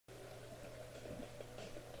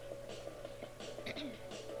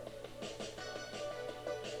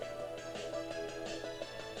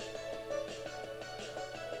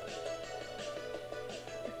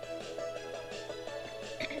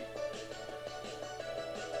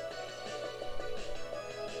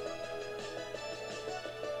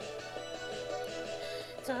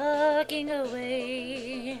talking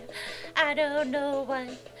away. I don't know what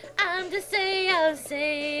I'm to say, I'll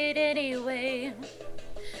say it anyway.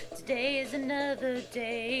 Today is another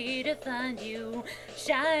day to find you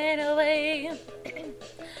shine away.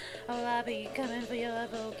 Oh, I'll be coming for your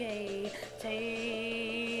love, okay?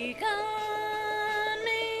 Take on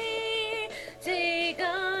me, take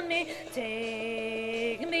on me,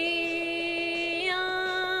 take me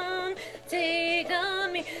on, take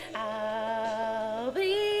on me. I'll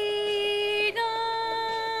be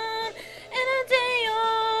gone in a day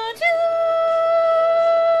or two.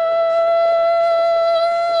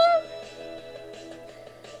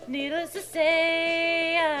 Needless to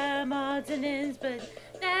say, I'm odds and ends, but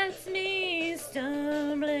that's me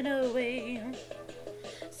stumbling away.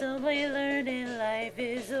 Somebody learning life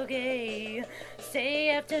is okay. Say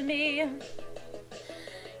after me,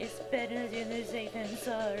 it's better than safe and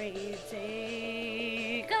sorry.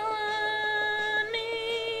 Take on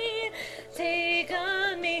me, take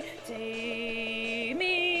on me, take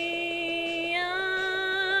me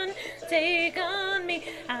on, take on me.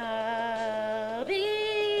 I'll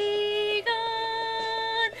be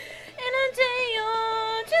gone in a day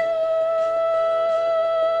or two.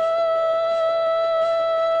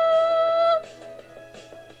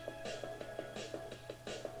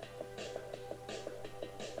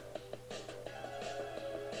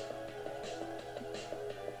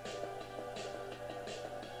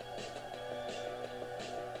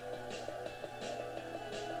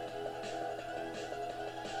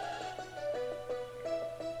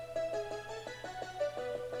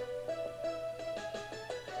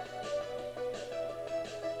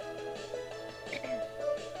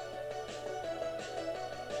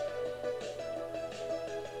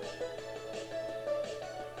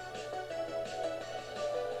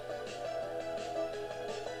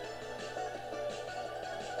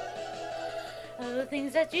 All the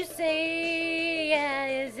things that you say, yeah,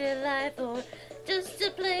 is it life or just to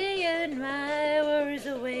play and my worries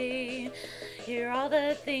away? Here are all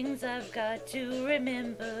the things I've got to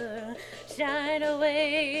remember, shine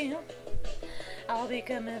away. I'll be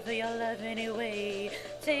coming for your love anyway.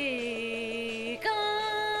 Take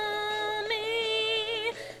on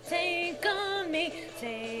me, take on me,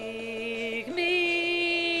 take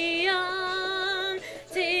me on,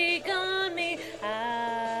 take on me.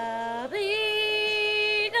 I'll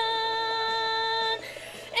be gone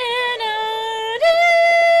in a day.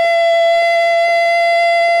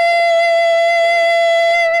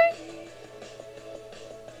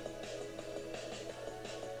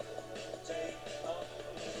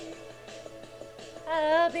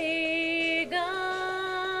 I'll be